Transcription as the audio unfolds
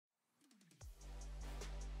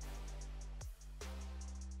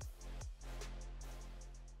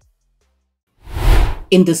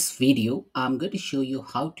In this video, I'm going to show you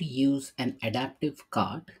how to use an adaptive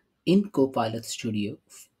card in Copilot Studio,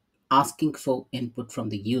 asking for input from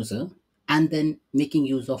the user and then making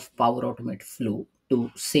use of Power Automate Flow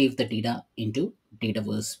to save the data into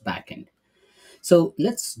Dataverse backend. So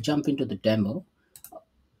let's jump into the demo.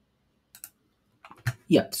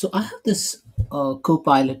 Yeah, so I have this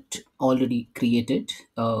Copilot already created,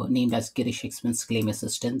 named as Girish Expense Claim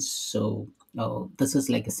Assistance. So this is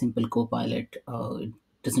like a simple Copilot.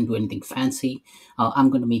 It doesn't do anything fancy.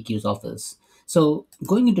 I'm going to make use of this. So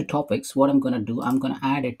going into topics, what I'm going to do, I'm going to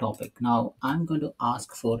add a topic. Now I'm going to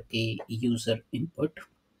ask for a user input.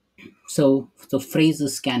 So the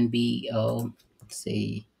phrases can be,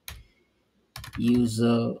 say,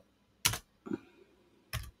 user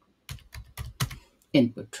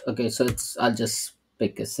input. Okay, so I'll just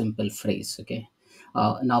pick a simple phrase. Okay,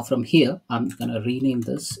 now from here I'm gonna rename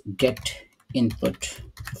this get input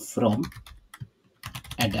from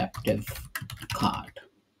adaptive card.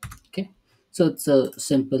 Okay, so it's a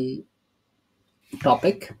simple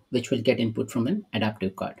topic which will get input from an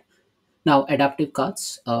adaptive card. Now, adaptive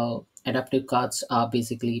cards are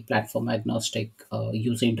basically platform agnostic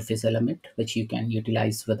user interface element which you can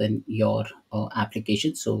utilize within your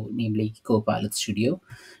application. So, namely Copilot Studio.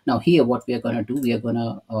 Now, here what we are going to do, we are going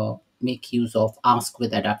to make use of ask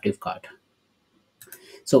with adaptive card.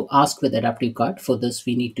 So, ask with adaptive card. For this,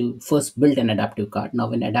 we need to first build an adaptive card.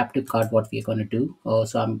 Now, in adaptive card, what we are going to do.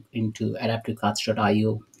 So, I'm into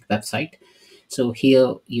adaptivecards.io website. So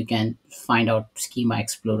here you can find out schema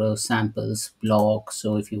explorer, samples, blog.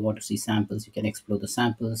 So if you want to see samples, you can explore the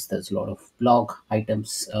samples. There's a lot of blog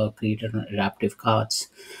items created on adaptive cards,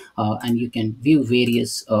 and you can view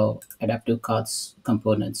various adaptive cards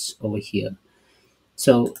components over here.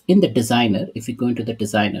 So in the designer, if you go into the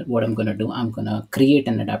designer, what I'm going to do, I'm going to create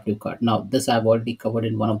an adaptive card. Now this I've already covered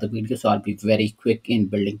in one of the videos, so I'll be very quick in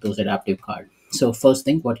building those adaptive card. So first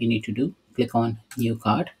thing, what you need to do, click on new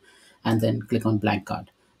card and then click on blank card.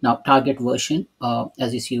 Now target version,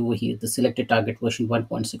 as you see over here, the selected target version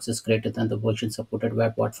 1.6 is greater than the version supported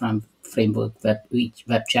WebBot from framework web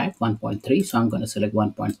chat 1.3. So I'm going to select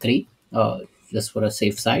 1.3. Just for a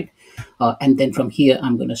safe side, and then from here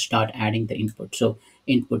I'm going to start adding the input. So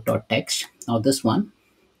input.text. Now this one,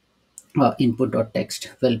 input.text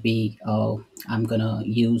will be, I'm going to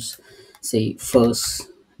use, say, first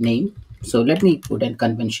name. So let me put in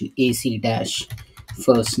convention AC dash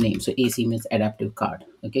first name. So AC means adaptive card.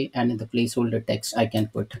 Okay, and in the placeholder text I can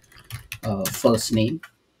put first name,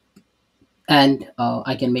 and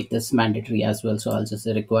I can make this mandatory as well. So I'll just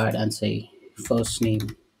say required and say first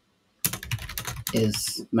name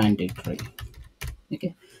is mandatory.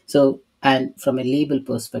 Okay, so and from a label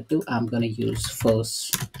perspective I'm going to use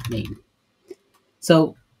first name.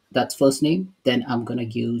 So that's first name. Then I'm going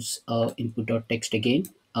to use input.text again,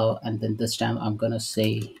 and then this time I'm going to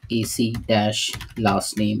say AC dash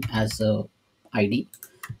last name as a ID,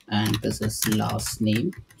 and this is last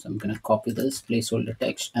name. So I'm going to copy this placeholder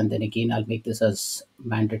text, and then again I'll make this as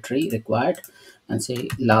mandatory required and say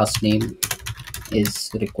last name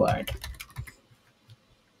is required.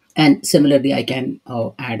 And similarly I can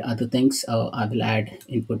add other things. I will add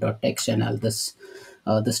input.text, and I'll this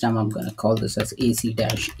time I'm going to call this as AC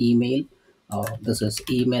dash email. This is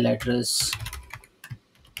email address,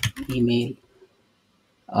 email,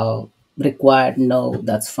 required, no,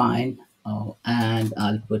 that's fine. And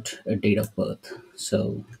I'll put a date of birth.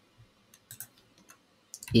 So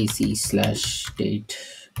AC slash date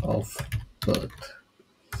of birth.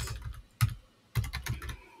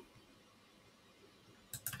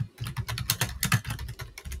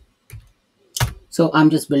 So I'm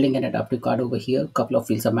just building an adaptive card over here. Couple of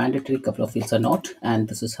fields are mandatory, couple of fields are not, and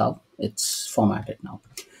this is how it's formatted now.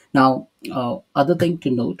 Now, other thing to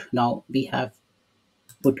note, now we have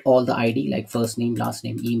put all the ID like first name, last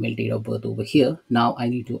name, email, date of birth over here. Now I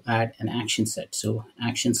need to add an action set. So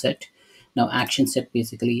action set. Now action set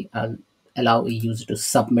basically allow a user to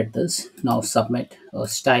submit this. Now submit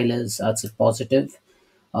style is it's a positive,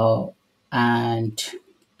 uh, and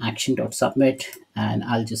action dot submit, and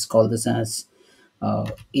I'll just call this as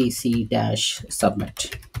AC dash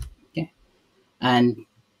submit. Okay, and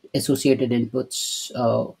associated inputs,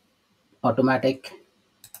 automatic,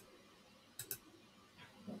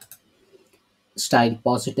 style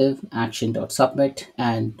positive, action dot submit,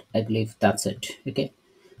 and I believe that's it. Okay,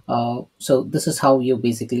 so this is how you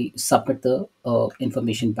basically submit the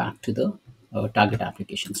information back to the target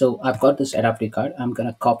application. So I've got this adaptive card. I'm going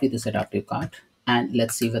to copy this adaptive card, and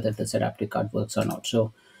let's see whether this adaptive card works or not.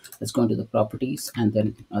 So let's go into the properties, and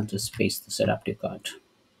then I'll just paste this adaptive card.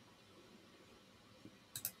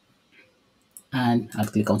 and I'll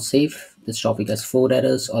click on save. This topic has 4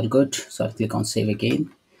 errors, all good. So I'll click on save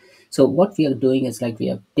again. So what we are doing is like we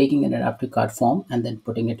are taking an adaptive card form and then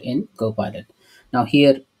putting it in Copilot. Now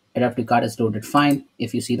here, adaptive card is loaded fine.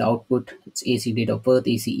 If you see the output, it's AC date of birth,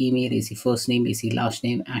 AC email, AC first name, AC last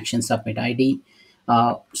name, action submit ID.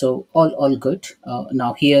 So all good.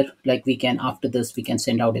 Now here, like we can, after this, we can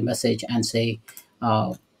send out a message and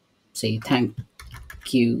uh, say thank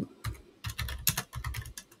you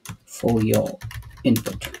for your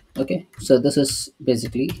input. Okay, so this is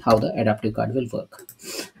basically how the adaptive card will work.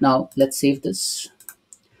 Now let's save this.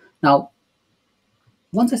 Now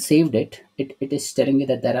once I saved it, it is telling me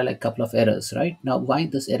that there are like a couple of errors, right? Now, why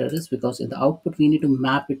this error is because in the output, we need to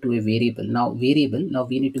map it to a variable. Now we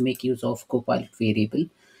need to make use of Copilot variable.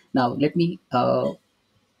 Now, let me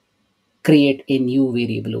create a new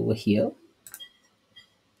variable over here.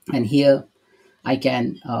 And here I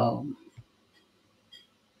can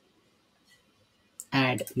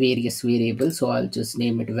add various variables. So I'll just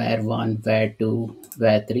name it var1, var2,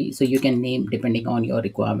 var3. So you can name depending on your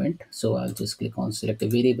requirement. So I'll just click on select a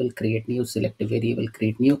variable, create new, select a variable,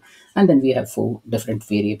 create new, and then we have 4 different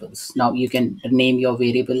variables. Now you can name your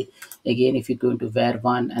variable again. If you go into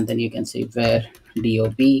var1, and then you can say var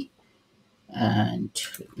dob, and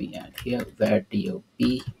let me add here var dob,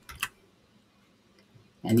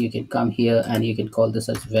 and you can come here and you can call this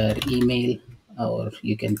as var email, or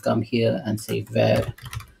you can come here and say var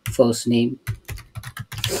first name,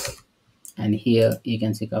 and here you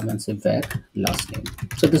can see come and say var last name.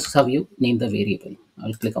 So this is how you name the variable.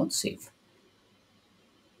 I'll click on save.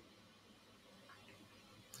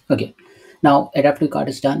 Okay, now adaptive card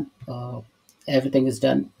is done. Everything is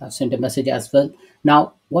done. I've sent a message as well.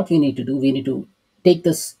 Now what we need to do, we need to take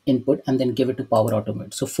this input and then give it to Power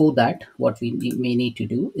Automate. So for that, what we may need to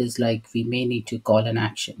do is like we may need to call an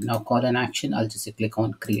action. Now call an action, I'll just click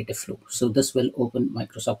on create a flow. So this will open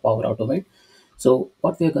Microsoft Power Automate. So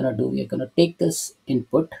what we're going to do, we're going to take this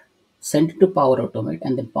input, send it to Power Automate,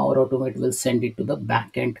 and then Power Automate will send it to the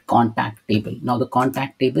backend contact table. Now the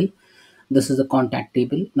contact table, this is the contact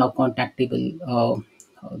table. Now contact table,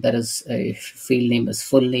 there is a field name is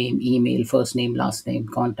full name, email, first name, last name,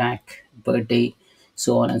 contact, birthday,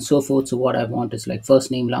 so on and so forth. So what I want is like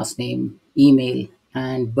first name, last name, email,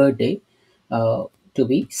 and birthday to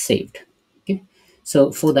be saved. Okay,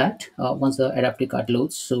 so for that, once the adaptive card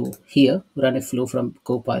loads, so here run a flow from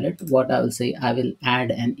Copilot. What I will say, I will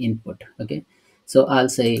add an input. Okay, so I'll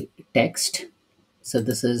say text. So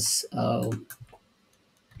this is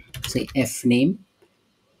say f name,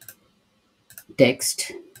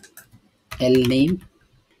 text, L name,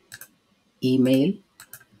 email,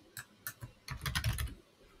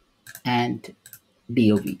 and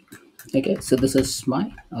DOB. Okay, so this is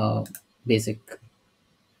my basic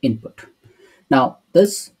input. Now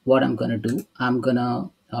this, what I'm gonna do, I'm gonna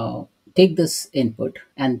take this input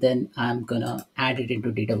and then I'm gonna add it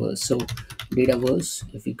into Dataverse. So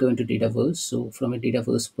Dataverse, if you go into Dataverse, so from a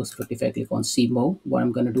Dataverse perspective, I click on see more. What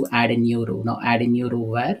I'm gonna do, add a new row. Now add a new row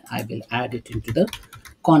where I will add it into the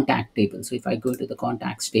contact table. So if I go to the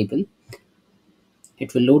contacts table,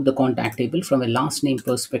 it will load the contact table. From a last name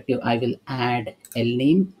perspective, I will add L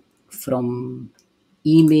name. From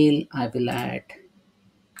email, I will add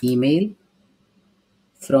email.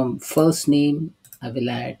 From first name, I will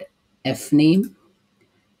add F name.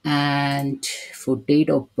 And for date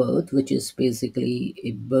of birth, which is basically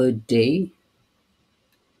a birthday,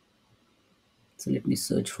 so let me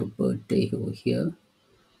search for birthday over here.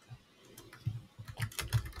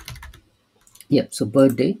 Yep, so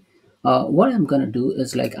birthday. What I'm gonna do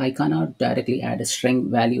is like I cannot directly add a string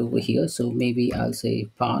value over here, so maybe I'll say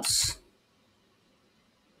parse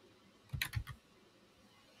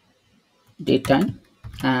date time,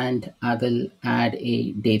 and I will add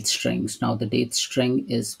a date strings. Now the date string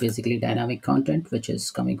is basically dynamic content which is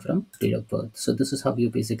coming from date of birth. So this is how you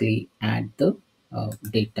basically add the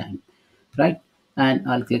date time, right? And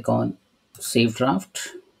I'll click on save draft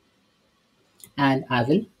and I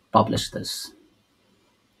will publish this.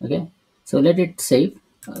 Okay, so let it save.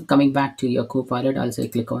 Coming back to your Copilot, I'll say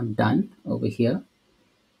click on done over here,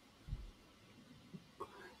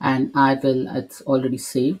 and I will, it's already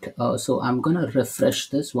saved. So I'm gonna refresh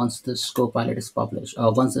this once this Copilot is published,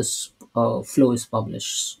 once this flow is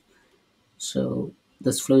published. So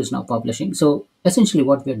this flow is now publishing. So essentially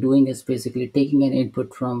what we're doing is basically taking an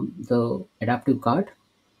input from the adaptive card,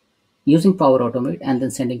 using Power Automate, and then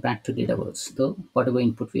sending back to Dataverse the whatever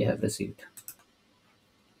input we have received.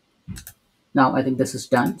 Now I think this is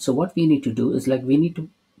done. So what we need to do is like we need to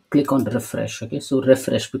click on refresh. Okay, so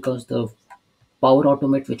refresh, because the Power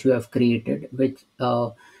Automate which we have created, which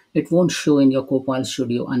it won't show in your Copilot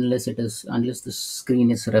Studio unless the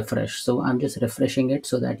screen is refreshed. So I'm just refreshing it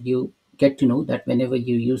so that you get to know that whenever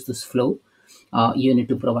you use this flow, you need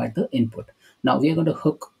to provide the input. Now we are going to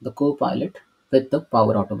hook the Copilot with the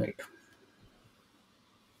Power Automate.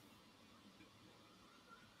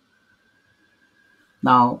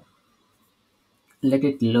 Now let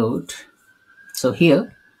it load. So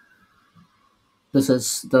here, this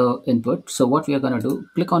is the input. So what we are going to do,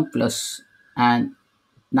 click on plus and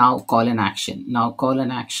now call an action. Now call an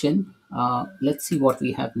action. Let's see what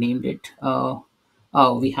we have named it.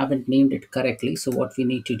 Oh, we haven't named it correctly. So what we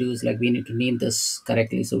need to do is like we need to name this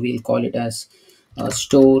correctly. So we'll call it as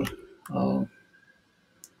store uh,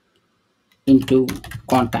 into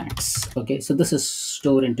contacts. Okay, so this is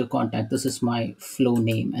store into contact. This is my flow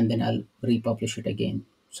name, and then I'll republish it again.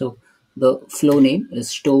 So the flow name is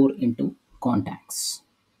store into contacts.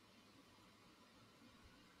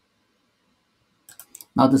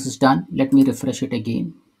 Now this is done. Let me refresh it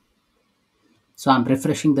again. So I'm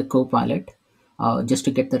refreshing the Copilot just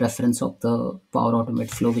to get the reference of the Power Automate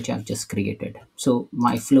flow which I've just created. So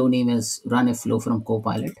my flow name is run a flow from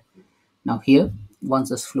Copilot. Now here, once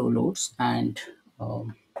this flow loads and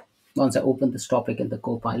um, once I open this topic in the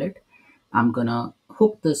Copilot, I'm gonna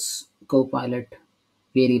hook this Copilot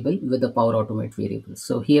variable with the Power Automate variable.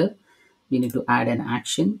 So here we need to add an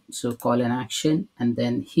action. So call an action, and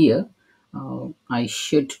then here I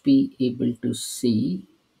should be able to see.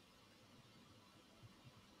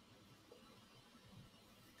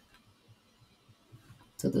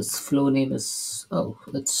 So this flow name is, oh,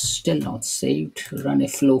 it's still not saved. Run a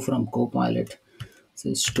flow from Copilot.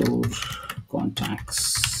 So store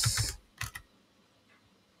contacts.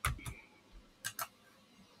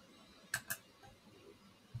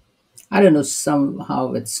 I don't know,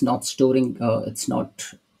 somehow it's not storing, it's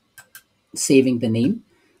not saving the name.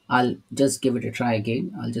 I'll just give it a try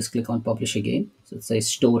again. I'll just click on publish again. So it says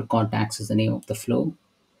store contacts is the name of the flow.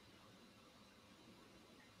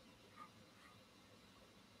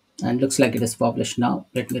 And looks like it is published now.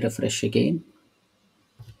 Let me refresh again.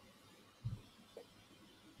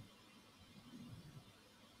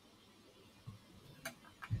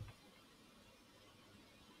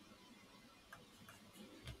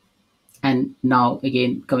 And now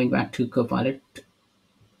again, coming back to Copilot,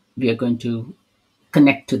 we are going to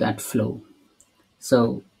connect to that flow.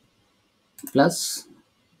 So plus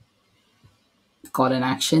call an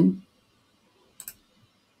action,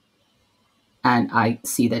 and I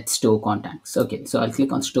see that store contacts. Okay, so I'll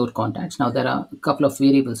click on store contacts. Now there are a couple of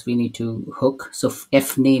variables we need to hook. So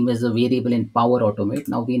f name is a variable in Power Automate.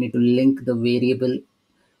 Now we need to link the variable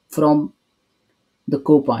from the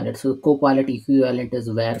Copilot. So the Copilot equivalent is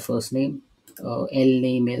where first name, L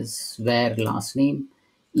name is where last name,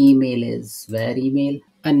 email is where email.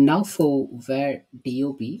 And now for where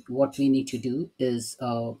DOP, what we need to do is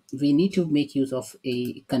we need to make use of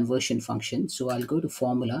a conversion function. So I'll go to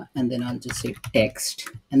formula and then I'll just say text.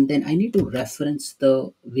 And then I need to reference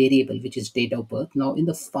the variable, which is date of birth. Now in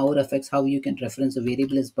the Power Effects, how you can reference a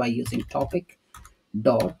variable is by using topic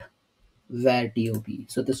dot where DOP.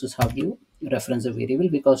 So this is how you reference a variable,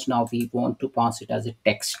 because now we want to pass it as a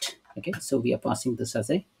text. Okay, so we are passing this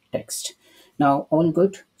as a text. Now all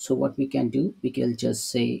good. So what we can do, we can just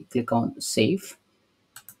say click on save.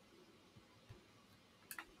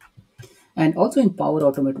 And also in Power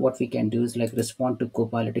Automate, what we can do is like respond to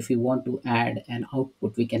Copilot. If we want to add an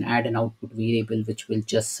output, we can add an output variable which will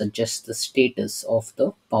just suggest the status of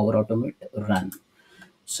the Power Automate run.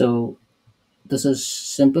 So this is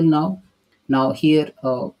simple now. Now here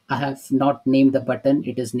I have not named the button.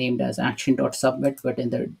 It is named as action.submit, but in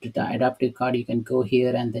the adaptive card you can go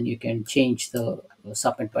here and then you can change the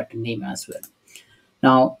submit button name as well.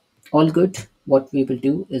 Now all good. What we will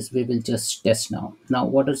do is we will just test now. Now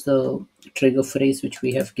what is the trigger phrase which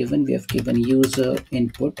we have given? We have given user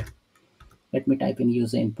input. Let me type in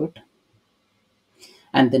user input,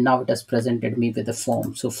 and then now it has presented me with a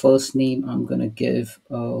form. So first name I'm going to give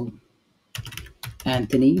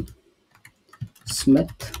Anthony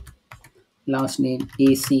Smith, last name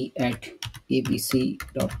AC at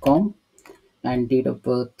abc.com, and date of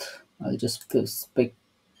birth, I'll just pick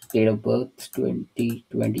date of birth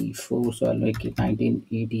 2024, so I'll make it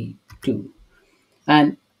 1982,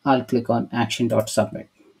 and I'll click on action.submit.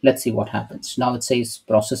 Let's see what happens. Now it says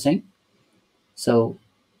processing. So,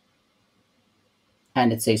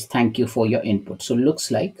 and it says thank you for your input. So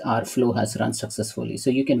looks like our flow has run successfully. So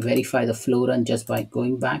you can verify the flow run just by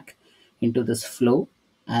going back into this flow,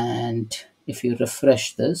 and if you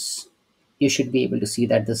refresh this, you should be able to see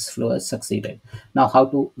that this flow has succeeded. Now how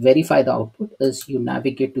to verify the output is you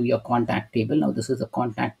navigate to your contact table. Now this is a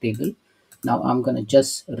contact table. Now I'm going to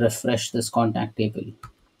just refresh this contact table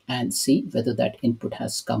and see whether that input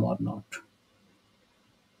has come or not.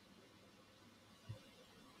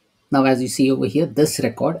 Now, as you see over here, this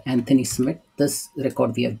record, Anthony Smith, this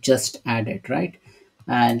record we have just added, right?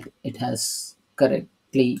 And it has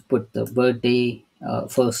correctly put the birthday,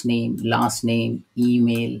 first name, last name,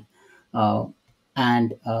 email, uh,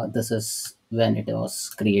 and this is when it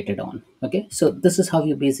was created on. Okay, so this is how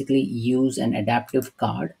you basically use an adaptive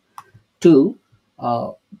card to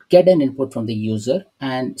uh, get an input from the user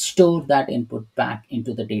and store that input back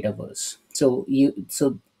into the Dataverse. So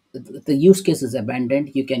the use case is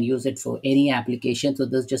abundant. You can use it for any application. So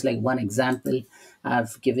this is just like one example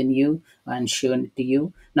I've given you and shown it to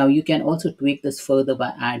you. Now you can also tweak this further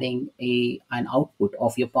by adding an output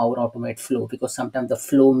of your Power Automate flow, because sometimes the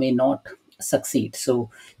flow may not succeed. So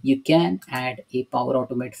you can add a Power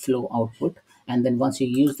Automate flow output, and then once you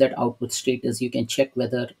use that output status, you can check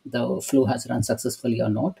whether the flow has run successfully or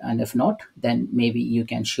not, and if not, then maybe you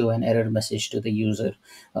can show an error message to the user,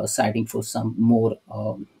 citing for some more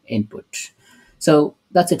input. So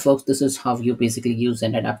that's it, folks. This is how you basically use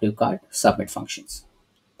an adaptive card submit functions.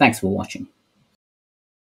 Thanks for watching.